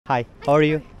Hi, how are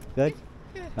you? Good.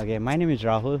 Good? Okay, my name is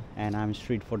Rahul and I'm a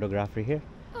street photographer here.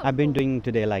 Oh, I've been cool. doing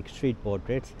today like street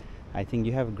portraits. I think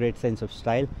you have a great sense of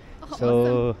style. Oh, So,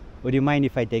 awesome. would you mind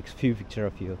if I take a few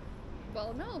pictures of you?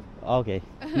 Well, no. Okay,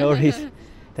 no worries.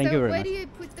 Thank you very So where much. do you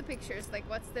put the pictures? Like,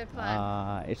 what's the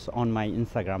plan? It's on my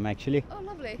Instagram actually. Oh,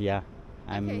 lovely. Yeah,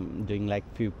 I'm Okay. doing like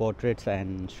few portraits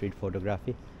and street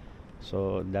photography.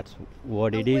 So that's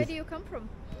what it Where is. do you come from?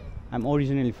 I'm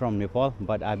originally from Nepal,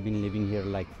 but I've been living here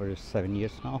like for 7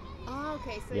 years now. Oh,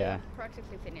 okay. So Yeah. you're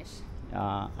practically Finnish.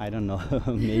 I don't know,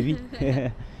 maybe.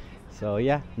 So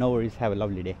yeah, no worries. Have a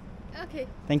lovely day. Okay.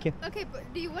 Thank you. Okay, but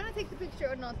do you want to take the picture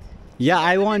or not? Yeah,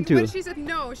 I want When to. she said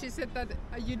no, she said that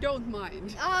you don't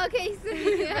mind. Oh, okay. So,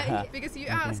 yeah. Because you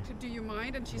asked, do you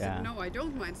mind? And she Yeah. said, no, I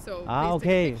don't mind. So Ah, please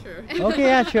okay. take a picture. Okay,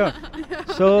 yeah, sure.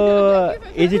 So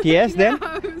is it yes then?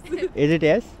 Is it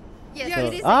yes? Yes, Yeah, So,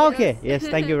 it is. ah, it okay. is. Yes,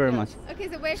 thank you very much. Okay,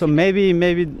 so where So should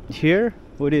maybe here.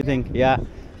 What do you think? Yeah.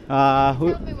 tell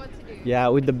me what to do? Yeah,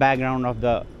 with the background of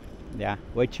the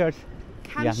white shirts.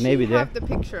 Can Yeah, she maybe there. have the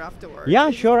picture afterwards?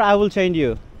 Yeah, sure. I will send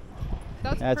you.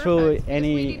 That's perfect. through because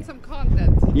any- we need some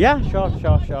content. Yeah, sure. You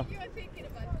are thinking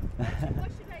about it.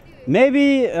 What should I do? Maybe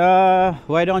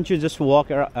why don't you just walk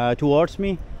towards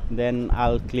me? Then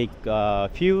I'll click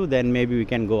few. Then maybe we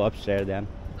can go upstairs. Then.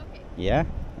 Okay. Yeah.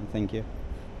 Thank you.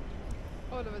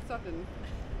 All of a sudden.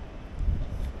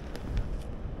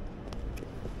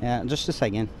 Yeah, just a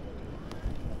second.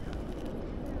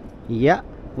 Yeah,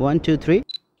 1, 2, 3.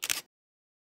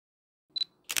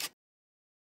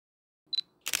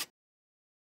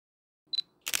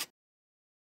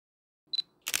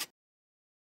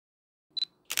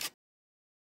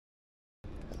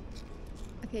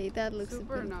 Okay, that looks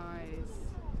Super good. nice.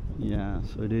 Yeah.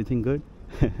 So do you think good?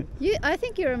 I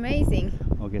think you're amazing.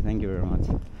 Okay, thank you very much.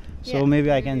 So Yeah.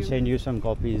 maybe I can Maybe send you some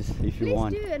copies if you Please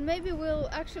want. do, and maybe we'll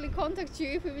actually contact you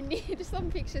if we need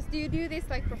some pictures. Do you do this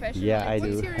like professionally? Yeah, I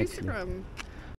What's do, your actually. Instagram?